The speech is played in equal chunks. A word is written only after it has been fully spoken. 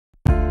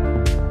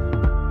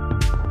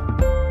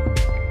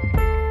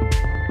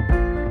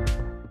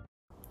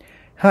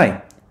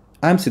Hi,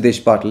 I'm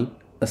Siddesh Patil,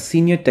 a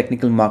Senior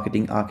Technical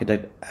Marketing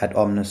Architect at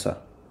Omnisa.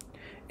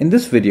 In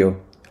this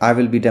video, I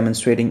will be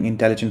demonstrating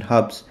Intelligent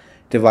Hub's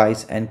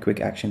device and quick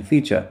action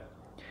feature.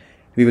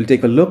 We will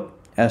take a look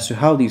as to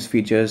how these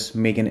features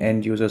make an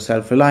end user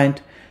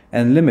self-reliant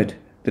and limit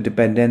the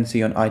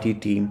dependency on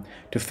IT team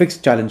to fix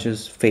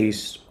challenges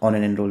faced on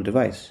an enrolled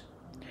device.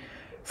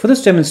 For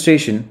this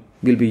demonstration,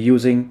 we'll be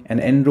using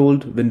an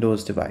enrolled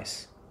Windows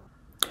device.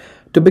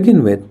 To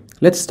begin with,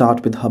 let's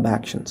start with Hub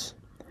Actions.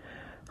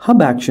 Hub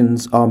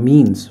actions are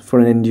means for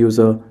an end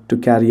user to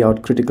carry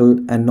out critical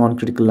and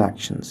non-critical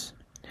actions.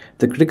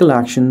 The critical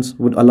actions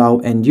would allow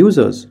end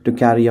users to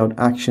carry out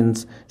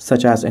actions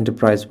such as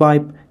enterprise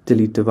wipe,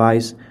 delete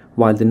device,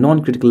 while the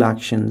non-critical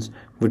actions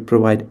would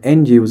provide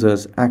end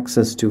users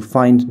access to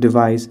find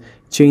device,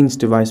 change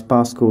device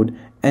passcode,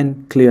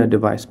 and clear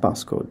device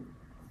passcode.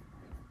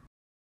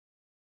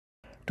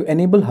 To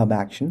enable Hub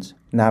actions,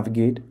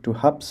 navigate to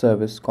Hub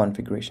Service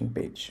Configuration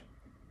page.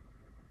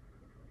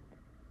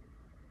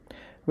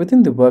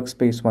 Within the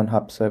Workspace ONE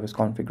Hub Service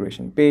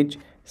Configuration page,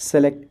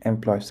 select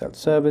Employee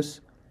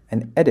Self-Service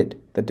and edit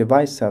the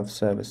Device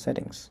Self-Service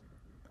settings.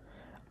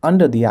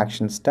 Under the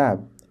Actions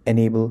tab,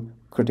 enable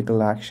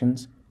Critical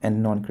Actions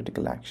and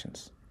Non-Critical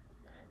Actions.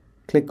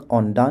 Click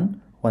on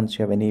Done once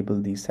you have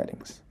enabled these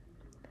settings.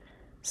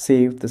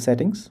 Save the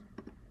settings.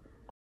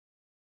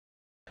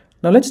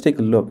 Now let's take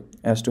a look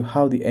as to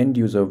how the end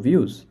user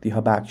views the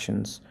Hub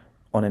actions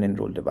on an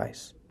enrolled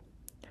device.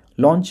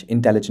 Launch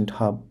Intelligent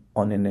Hub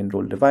on an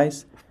enrolled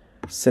device.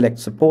 Select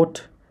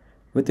Support.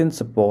 Within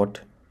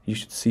Support, you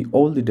should see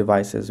all the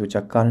devices which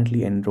are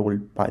currently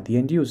enrolled by the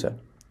end user.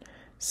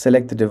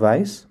 Select the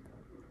device.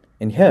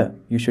 In here,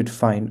 you should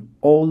find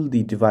all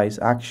the device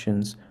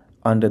actions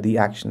under the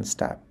Actions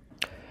tab.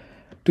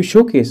 To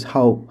showcase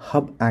how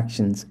Hub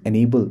actions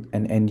enable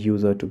an end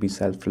user to be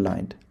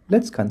self-reliant,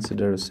 let's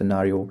consider a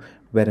scenario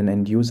where an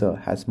end user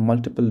has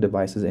multiple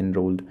devices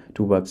enrolled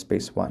to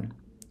Workspace ONE.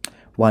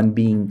 One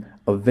being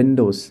a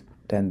Windows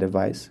 10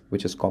 device,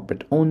 which is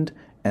corporate owned,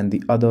 and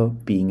the other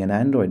being an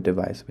Android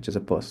device, which is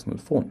a personal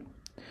phone.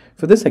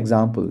 For this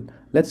example,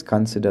 let's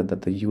consider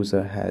that the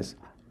user has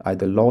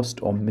either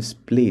lost or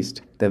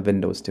misplaced their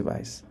Windows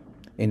device.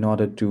 In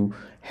order to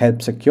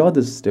help secure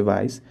this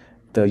device,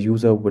 the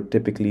user would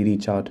typically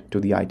reach out to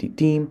the IT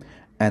team,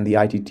 and the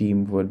IT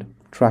team would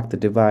track the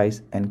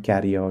device and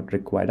carry out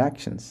required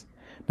actions.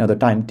 Now, the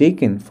time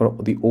taken for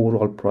the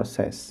overall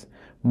process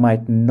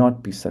might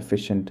not be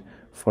sufficient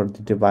for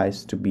the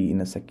device to be in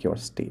a secure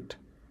state.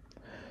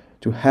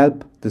 To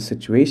help the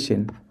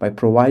situation by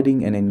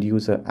providing an end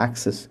user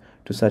access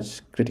to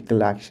such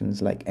critical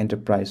actions like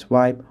enterprise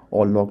wipe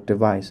or lock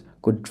device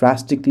could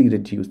drastically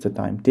reduce the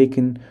time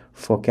taken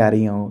for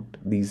carrying out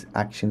these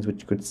actions,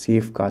 which could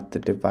safeguard the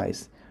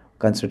device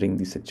considering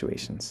these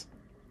situations.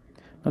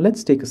 Now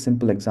let's take a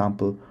simple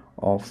example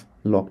of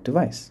lock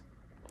device.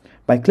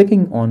 By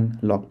clicking on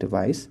lock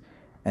device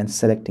and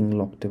selecting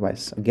lock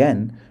device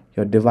again,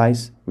 your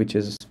device which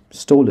is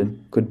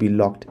stolen could be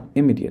locked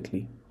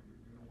immediately.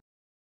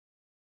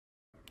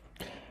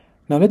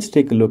 Now let's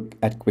take a look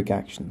at Quick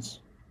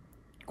Actions.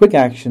 Quick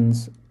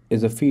Actions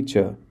is a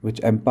feature which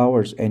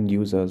empowers end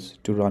users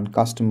to run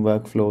custom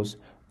workflows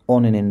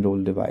on an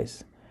enrolled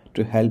device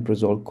to help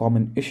resolve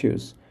common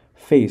issues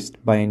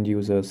faced by end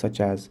users such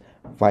as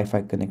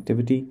Wi-Fi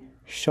connectivity,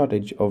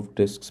 shortage of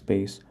disk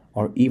space,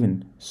 or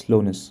even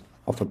slowness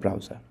of a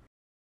browser.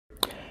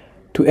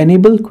 To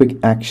enable Quick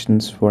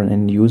Actions for an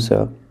end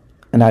user,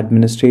 an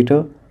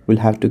administrator will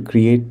have to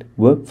create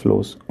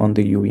workflows on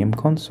the UEM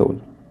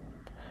console.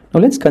 Now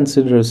let's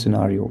consider a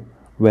scenario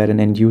where an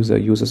end user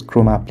uses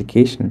Chrome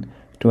application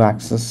to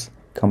access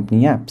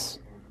company apps.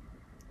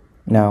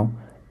 Now,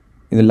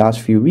 in the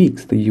last few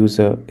weeks, the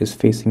user is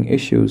facing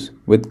issues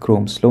with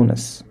Chrome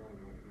slowness.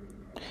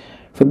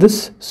 For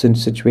this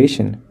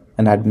situation,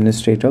 an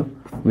administrator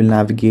will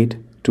navigate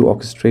to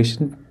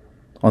Orchestration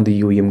on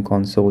the UEM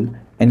console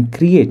and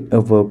create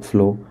a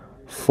workflow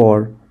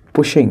for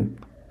pushing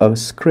a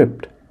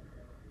script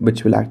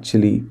which will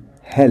actually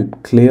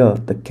help clear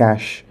the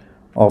cache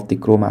of the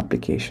Chrome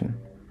application.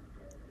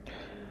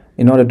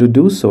 In order to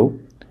do so,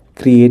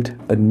 create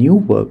a new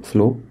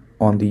workflow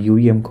on the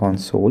UEM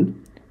console.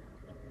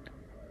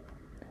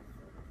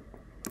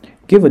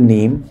 Give a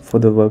name for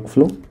the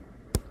workflow.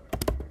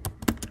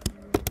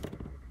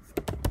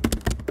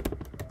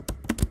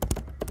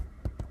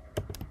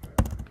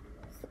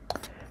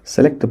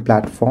 Select the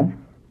platform.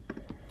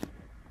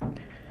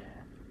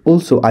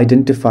 Also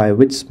identify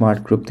which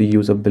smart group the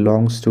user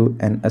belongs to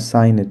and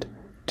assign it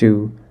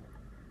to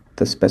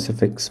the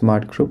specific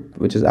smart group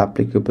which is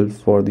applicable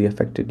for the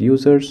affected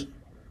users.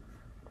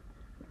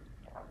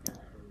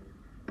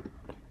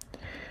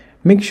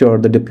 Make sure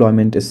the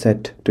deployment is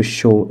set to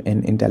show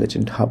in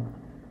Intelligent Hub.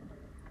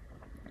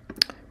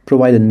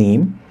 Provide a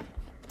name.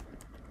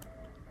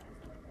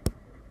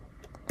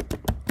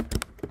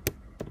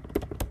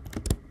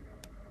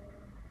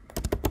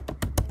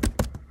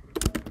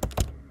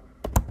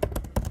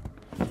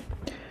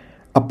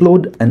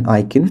 Upload an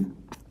icon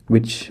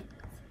which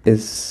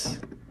is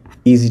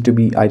easy to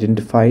be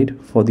identified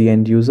for the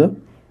end user.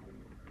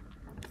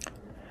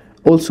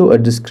 Also, a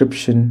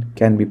description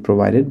can be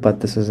provided, but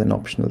this is an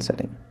optional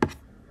setting.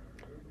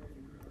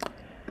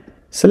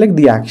 Select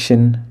the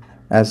action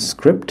as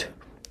script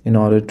in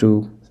order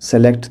to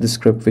select the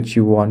script which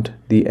you want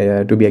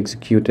to be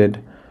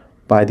executed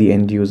by the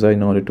end user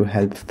in order to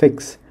help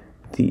fix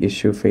the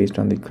issue faced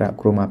on the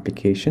Chrome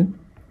application.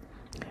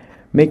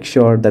 Make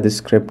sure that the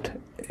script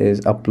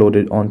is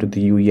uploaded onto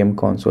the UEM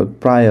console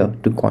prior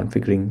to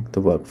configuring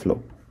the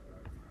workflow.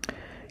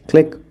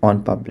 Click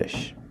on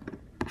Publish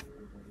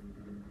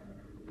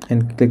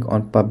and click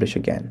on Publish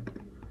again.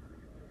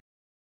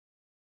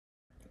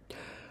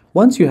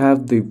 Once you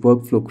have the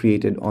workflow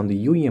created on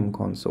the UEM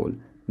console,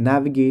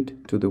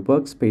 navigate to the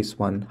Workspace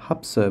ONE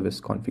Hub Service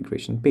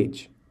configuration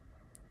page.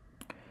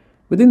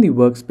 Within the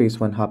Workspace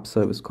ONE Hub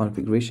Service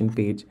configuration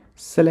page,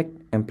 select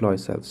Employee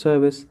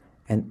Self-Service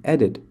and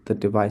edit the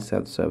device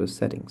self-service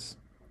settings.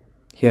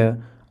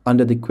 Here,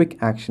 under the Quick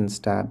Actions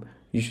tab,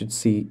 you should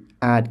see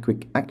Add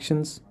Quick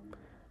Actions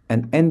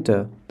and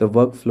enter the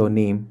workflow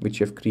name which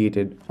you have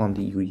created on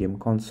the UEM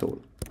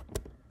console.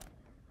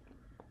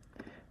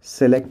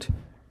 Select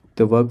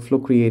the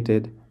workflow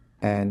created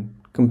and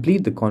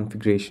complete the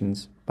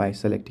configurations by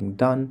selecting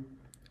Done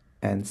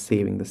and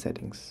saving the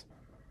settings.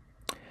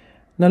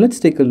 Now let's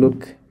take a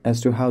look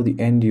as to how the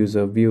end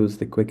user views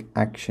the quick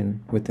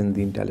action within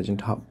the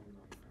Intelligent Hub.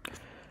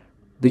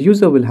 The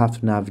user will have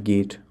to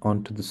navigate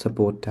onto the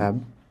Support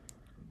tab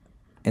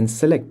and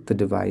select the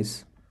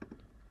device.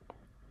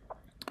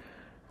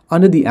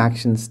 Under the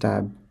Actions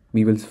tab,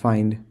 we will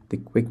find the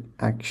quick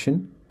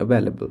action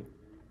available.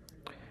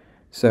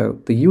 So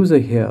the user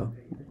here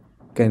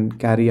can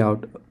carry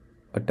out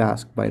a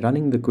task by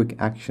running the quick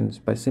actions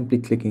by simply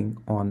clicking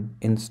on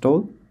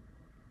Install.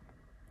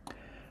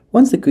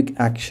 Once the quick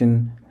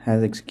action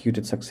has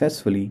executed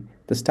successfully,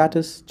 the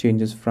status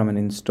changes from an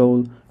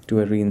install to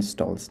a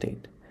reinstall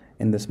state.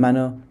 In this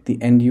manner, the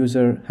end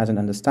user has an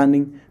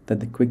understanding that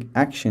the quick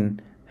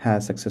action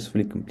has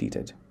successfully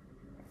completed.